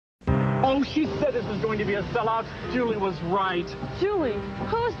Oh, she said this was going to be a sellout. Julie was right. Julie?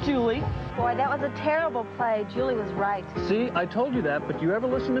 Who's Julie? Boy, that was a terrible play. Julie was right. See, I told you that, but do you ever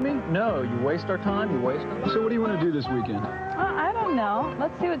listen to me? No, you waste our time, you waste our... So what do you want to do this weekend? I don't know.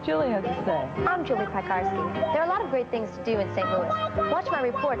 Let's see what Julie has to say. I'm Julie Piekarski. There are a lot of great things to do in St. Louis. Watch my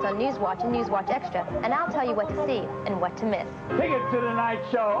reports on NewsWatch and NewsWatch Extra, and I'll tell you what to see and what to miss. Ticket to the night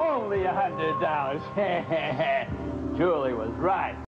show, only $100. Julie was right.